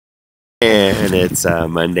And it's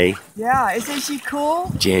Monday. Yeah, isn't she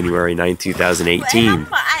cool? January 9th, 2018.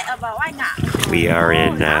 We are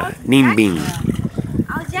in Ninh.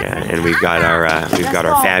 Yeah, and we've got our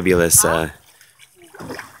fabulous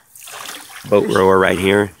boat rower right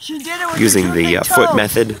here, using the foot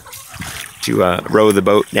method to row the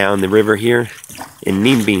boat down the river here in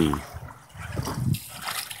Ninh.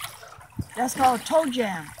 That's called a toe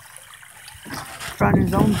jam. From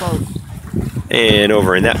his own boat. And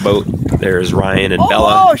over in that boat, there's Ryan and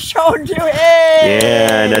Bella. Oh, showed you, hey!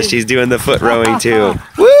 Yeah, now she's doing the foot rowing too.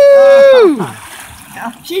 Woo!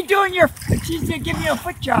 She's giving you a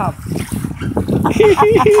foot job.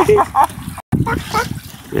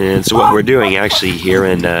 And so what we're doing actually here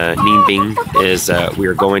in Ninh is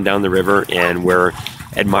we're going down the river and we're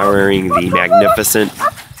admiring the magnificent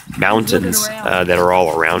mountains that are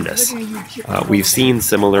all around us. We've seen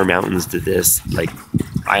similar mountains to this, like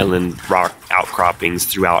island rock outcroppings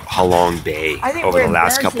throughout Halong Bay over the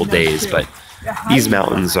last couple days, but these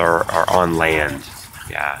mountains are on land.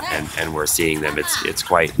 Yeah, and we're seeing them. It's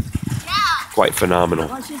quite phenomenal.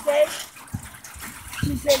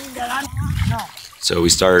 So we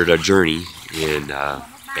started a journey in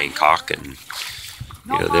Bangkok, and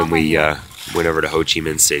then we went over to Ho Chi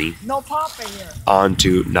Minh City, on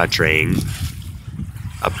to Nha Trang,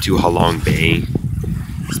 up to Halong Bay,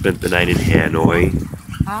 spent the night in Hanoi.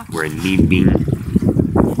 We're in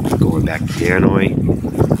Ninh, going back to Hanoi.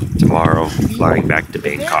 Tomorrow, flying back to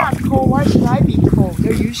Bangkok. Why should I be cold?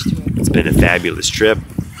 They're used to it. It's been a fabulous trip.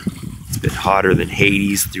 It's been hotter than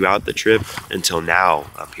Hades throughout the trip until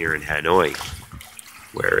now up here in Hanoi,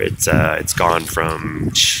 where it's gone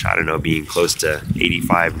from, I don't know, being close to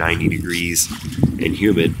 85, 90 degrees and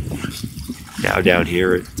humid. Now down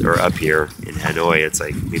here, or up here in Hanoi, it's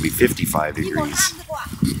like maybe 55 degrees.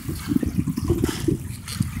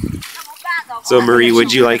 So Marie,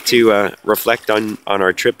 would you like to reflect on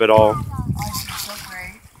our trip at all? So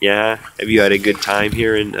great. Yeah? Have you had a good time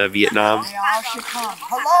here in Vietnam? Yeah, I should come.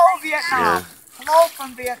 Hello, Vietnam. Yeah. Hello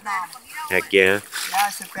from Vietnam. Heck yeah. Yeah,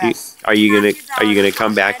 it's the best. Are you gonna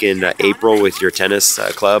come back in April with your tennis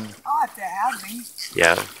club? Oh, if they have me.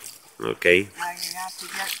 Yeah. Okay. I have to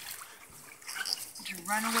get the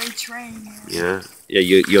runaway train. Yeah. Yeah.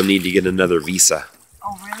 You'll need to get another visa.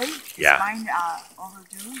 Oh really? Yeah. Is mine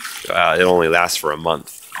overdue? It only lasts for a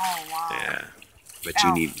month. Oh wow. Yeah. But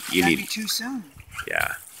Oh, you that'd need. be too soon.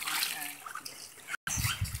 Yeah. Okay.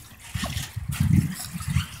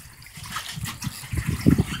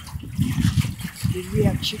 Did we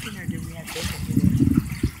have chicken or did we have bacon today?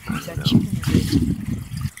 Was that chicken or bacon?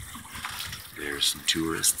 There's some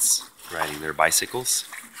tourists riding their bicycles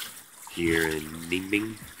here in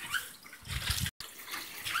Ninh.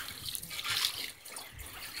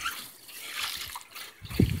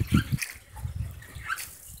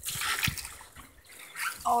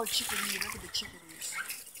 Oh, chickadees. Look at the chickadees.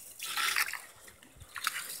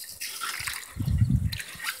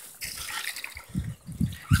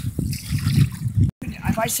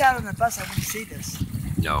 If I sat on the bus, I wouldn't see this.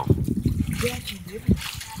 No. Yeah, you live in it.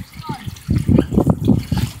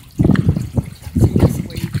 See, that's the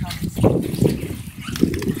way you come.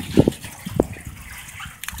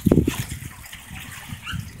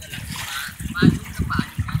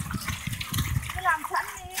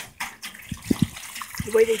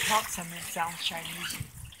 The way they talk, something sounds Chinese.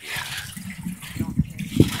 They don't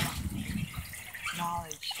carry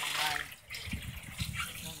knowledge, right?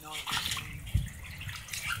 They don't know what they're saying.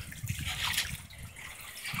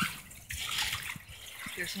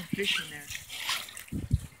 There's some fish in there.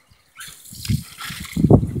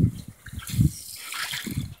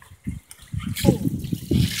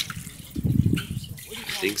 I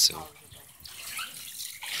think so.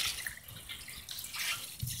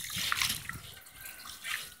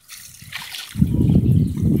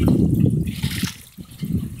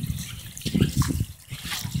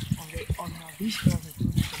 Oh no, these girls are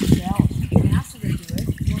doing it themselves. You can ask them to do it.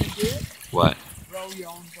 You want to do it? What? Row your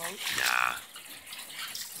own boat. Nah.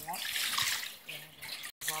 Yep.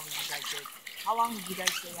 As long as you guys did. How long did you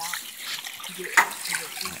guys stay out? To get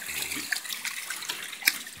food?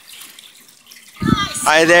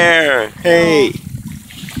 Hi there. Hey.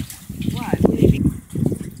 What? What do you mean?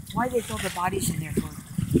 Why did they throw the bodies in there for?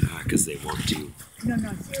 Because they want to. No,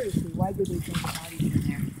 seriously. Why did they throw the bodies in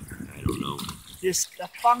there? I don't know. The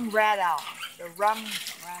fung rat out. The rum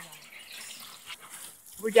rat out.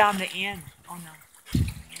 We're down the end. Oh no.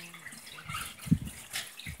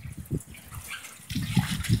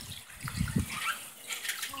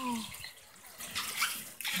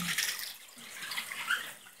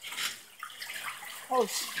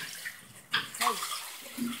 Close. Close.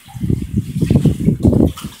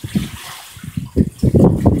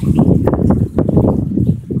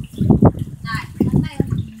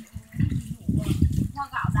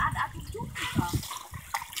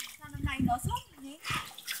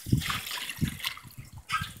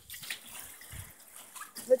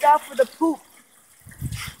 Look out for the poop.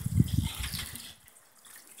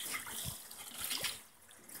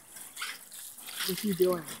 What's he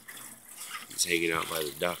doing? He's hanging out by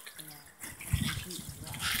the duck.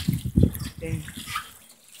 Dang.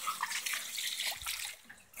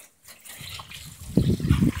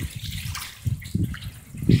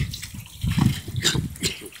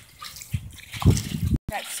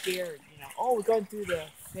 Got scared, you know. Oh, we're going through the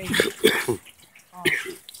thing. Oh.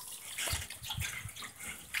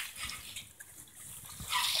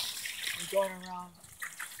 We're going around.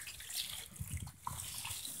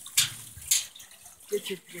 Get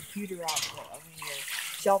your computer out, I mean your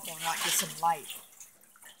cell phone out, get some light.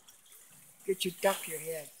 Get your duck your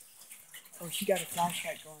head. Oh, she got a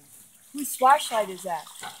flashlight going. Whose flashlight is that?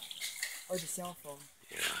 Or the cell phone?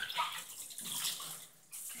 Yeah.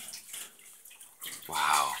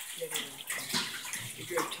 Wow. If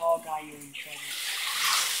you're a tall guy, you're in trouble.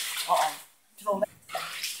 Uh-oh. To the left.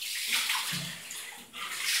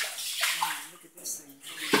 Oh, look at this thing.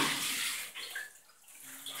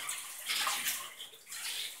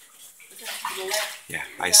 Look out to the left. Yeah,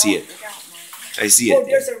 I see it. Look out, I see it. Oh,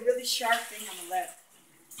 there's a really sharp thing on the left.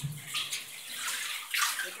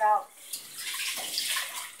 Look out.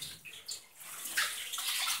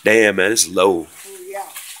 Damn, man, it's low. Oh, yeah.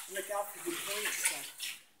 Look out for the point stuff.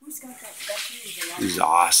 Who's got that stuff here? This is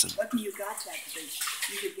awesome. Lucky you got that because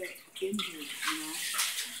you could get injured, you know?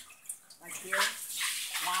 Like here.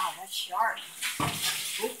 Wow, that's sharp.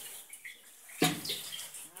 Oop. Wow.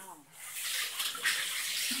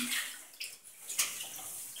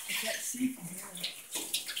 I can't see from here.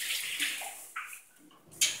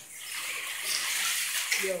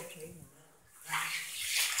 You're okay now.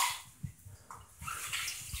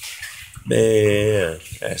 Man,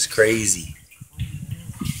 that's crazy.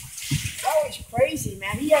 That was crazy,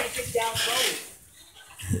 man. He had to get down low.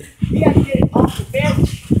 He had to get it off the bench.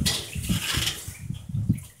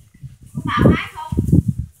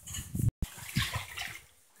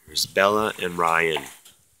 There's Bella and Ryan,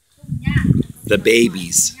 the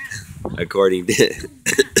babies, according to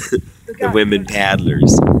the women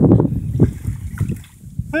paddlers.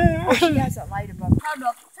 Oh, she has a light above her. Sao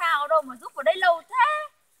được, sao đâu mà giúp ở đây lâu thế.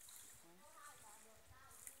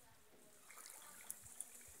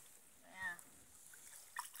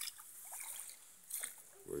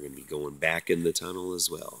 We're going to be going back in the tunnel as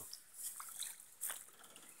well.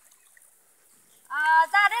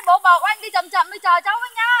 Ra đấy bố bảo anh đi chậm chậm đi chờ cháu với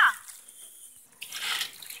nha.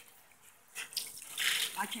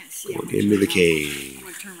 I can't see. Into the cave. I'm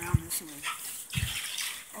going to turn around this way.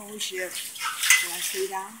 Oh, shit. Can I stay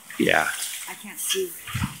down? Yeah. I can't see.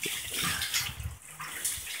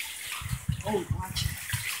 Oh, watch it.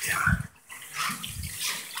 Yeah.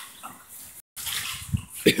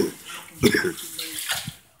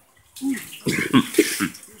 Ooh.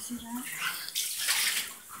 You see that?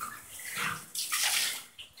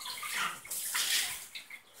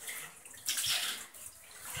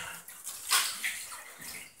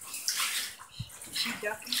 Is she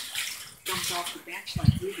ducking? Comes off the bench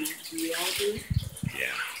like we do. Do we all do?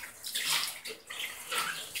 Yeah.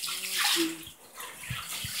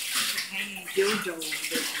 There's a hanging dildo over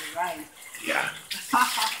there to the right. Yeah.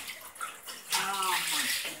 Oh my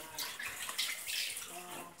god.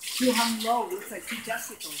 Too hung low. Looks like two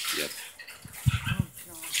testicles. Yep. Oh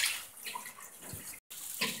god.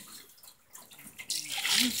 Okay.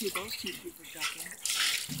 I don't see those two people ducking.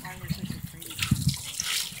 Why we're such afraid of them.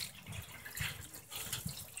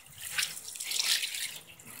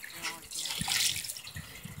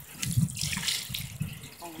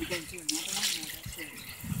 Oh, we're going to do another one? No, that's it.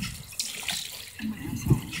 I'm going to ask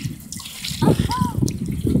that one too.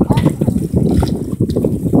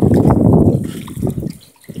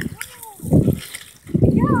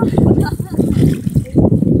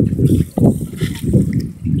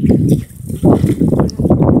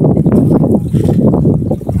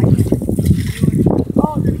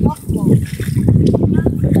 Oh, the buffalo.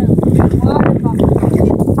 Water buffalo.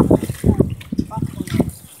 Buffalo.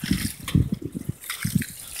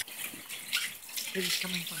 This is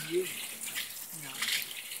coming from you. You know.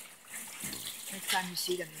 Next time you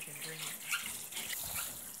see them, you can bring it.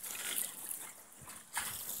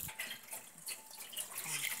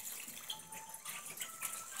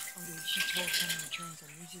 Okay, she told him to turn the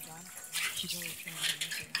music on. She told her to turn the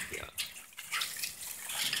music on. Yeah.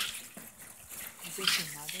 Is this your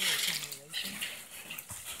mother or some relation?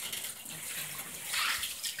 That's funny.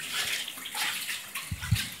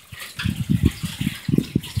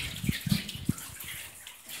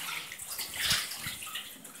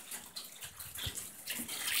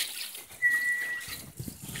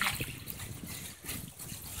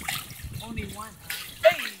 Only one, huh?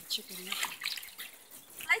 Hey! chickadees.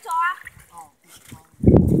 Lấy cho. Oh, he's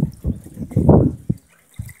calling.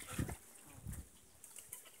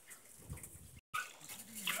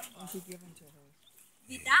 What's he giving to her?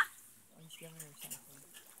 Vịt á. Oh, he's giving her something.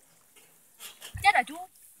 Chết rồi chú.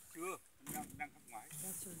 Chưa, đang ở ngoài.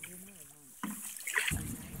 That's her dinner or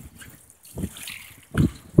lunch?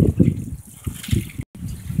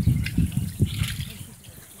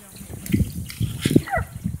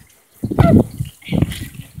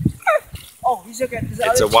 Oh, he's looking at the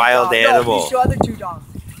It's other a two wild dogs. animal. No, these two other two dogs.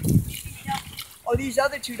 Oh, these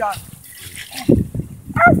other two dogs. And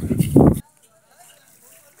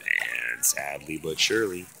sadly but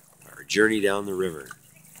surely, our journey down the river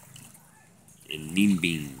in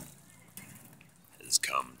Ninh has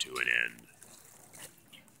come to an end.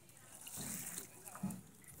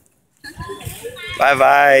 Bye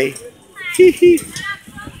bye.